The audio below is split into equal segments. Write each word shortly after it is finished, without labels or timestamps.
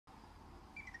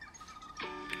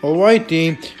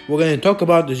Alrighty, we're going to talk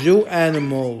about the zoo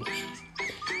animals.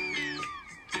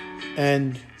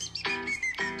 And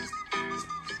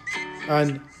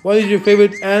what is your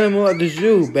favorite animal at the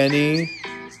zoo, Benny?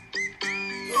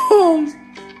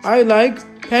 I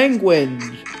like penguins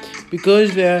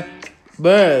because they're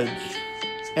birds.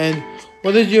 And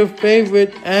what is your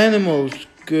favorite animal,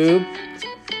 Scoop?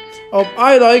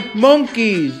 I like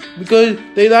monkeys because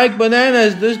they like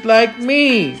bananas just like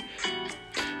me.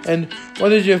 And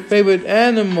what is your favorite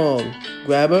animal,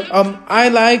 Grabber? I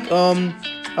like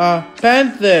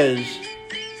panthers.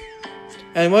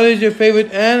 And what is your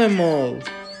favorite animal?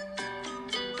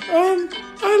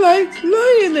 I like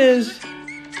lioness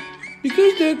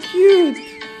because they're cute.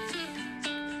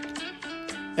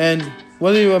 And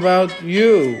what about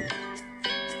you?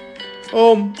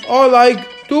 I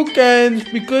like toucans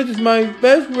because it's my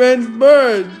best friend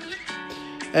bird.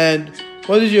 And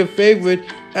what is your favorite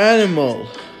animal?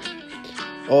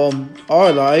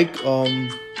 I like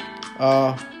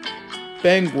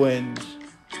penguins.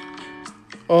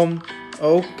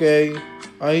 Okay,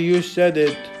 you said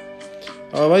it.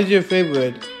 What is your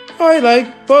favorite? I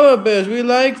like polar bears. We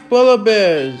like polar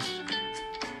bears.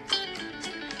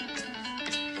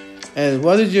 And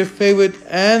what is your favorite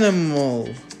animal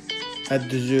at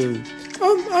the zoo?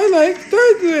 I like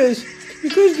tigers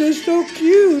because they're so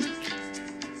cute.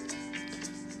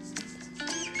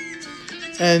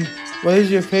 And what is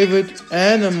your favorite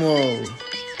animal?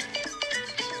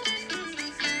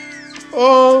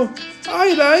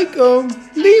 I like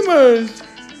lemurs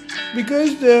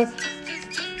because they're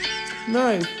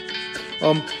nice.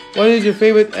 What is your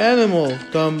favorite animal,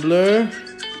 Tumbler?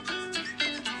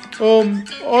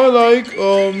 I like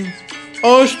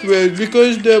ostrich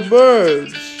because they're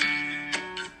birds.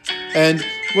 And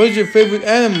what is your favorite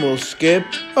animal, Skip?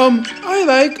 I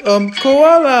like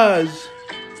koalas.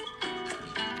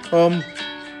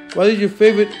 What is your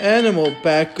favorite animal,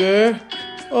 Packer?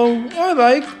 I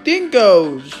like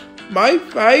dingoes. My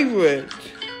favorite.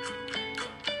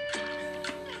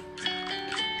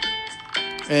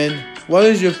 And what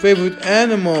is your favorite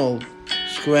animal,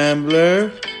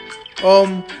 Scrambler?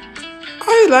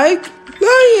 I like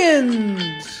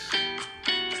lions.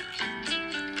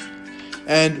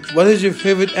 And what is your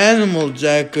favorite animal,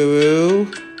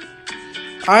 Jackaroo?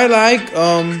 I like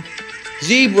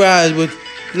zebras with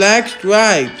black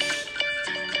stripes.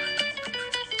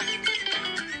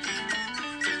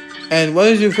 And what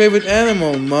is your favorite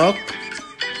animal, Muck?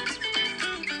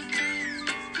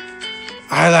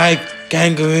 I like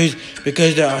kangaroos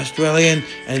because they're Australian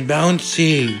and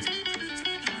bouncy.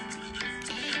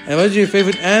 And what's your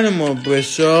favorite animal,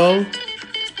 Bristle?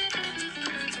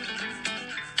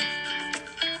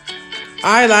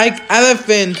 I like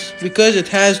elephants because it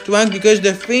has trunk because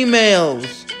they're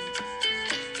females.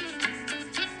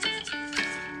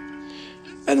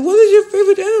 And what is your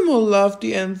favorite animal,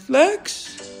 Lofty and Flex?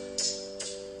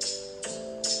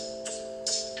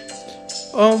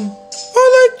 I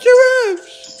like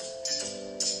giraffes.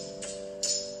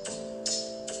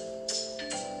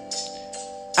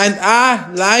 And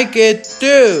I like it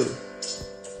too.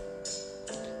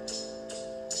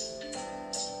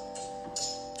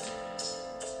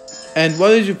 And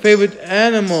what is your favorite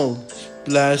animal,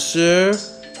 Splasher?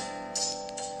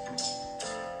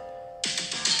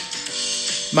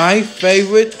 My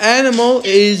favorite animal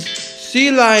is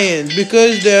sea lions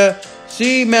because they're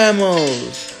sea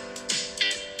mammals.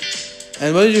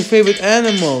 And what is your favorite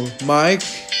animal, Mike?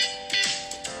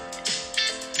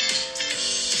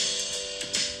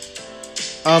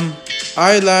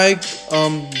 I like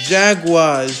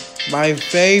jaguars, my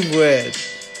favorite.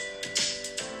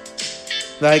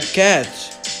 Like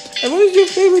cats. And what is your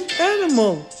favorite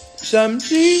animal,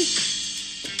 Samsi?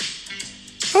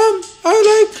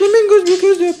 I like flamingos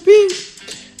because they're pink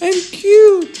and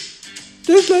cute.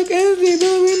 Just like Anthony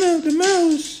Ballerina the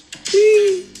mouse.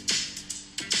 Whee!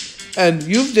 And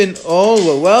you've done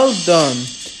all well done.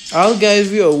 I'll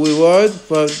give you a reward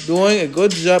for doing a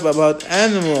good job about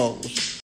animals.